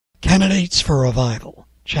Candidates for Revival,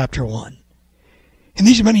 Chapter 1. In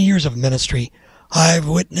these many years of ministry, I've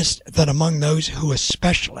witnessed that among those who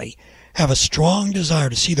especially have a strong desire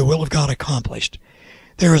to see the will of God accomplished,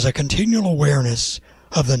 there is a continual awareness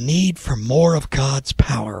of the need for more of God's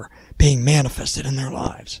power being manifested in their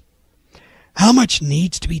lives. How much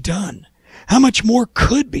needs to be done? How much more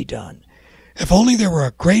could be done if only there were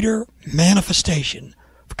a greater manifestation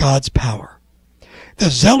of God's power? The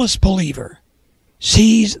zealous believer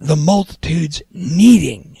sees the multitudes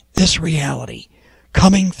needing this reality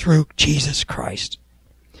coming through Jesus Christ.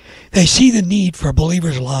 They see the need for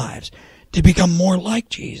believers' lives to become more like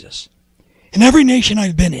Jesus. In every nation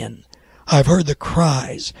I've been in, I've heard the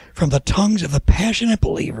cries from the tongues of the passionate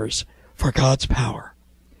believers for God's power.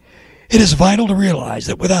 It is vital to realize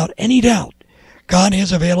that without any doubt, God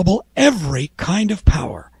has available every kind of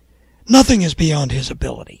power. Nothing is beyond His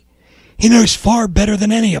ability. He knows far better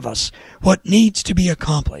than any of us what needs to be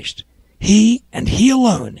accomplished. He, and He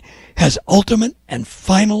alone, has ultimate and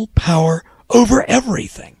final power over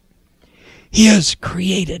everything. He has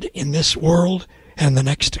created in this world and the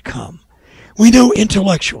next to come. We know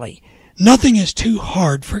intellectually nothing is too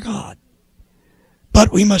hard for God.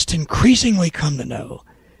 But we must increasingly come to know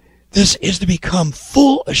this is to become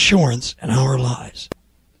full assurance in our lives.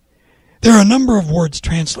 There are a number of words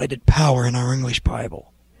translated power in our English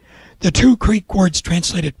Bible. The two Greek words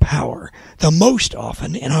translated power the most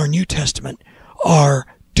often in our New Testament are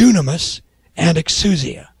dunamis and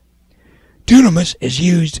exousia. Dunamis is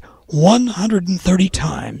used 130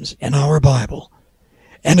 times in our Bible,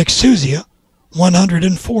 and exousia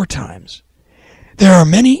 104 times. There are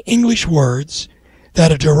many English words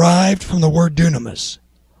that are derived from the word dunamis.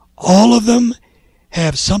 All of them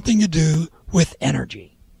have something to do with energy.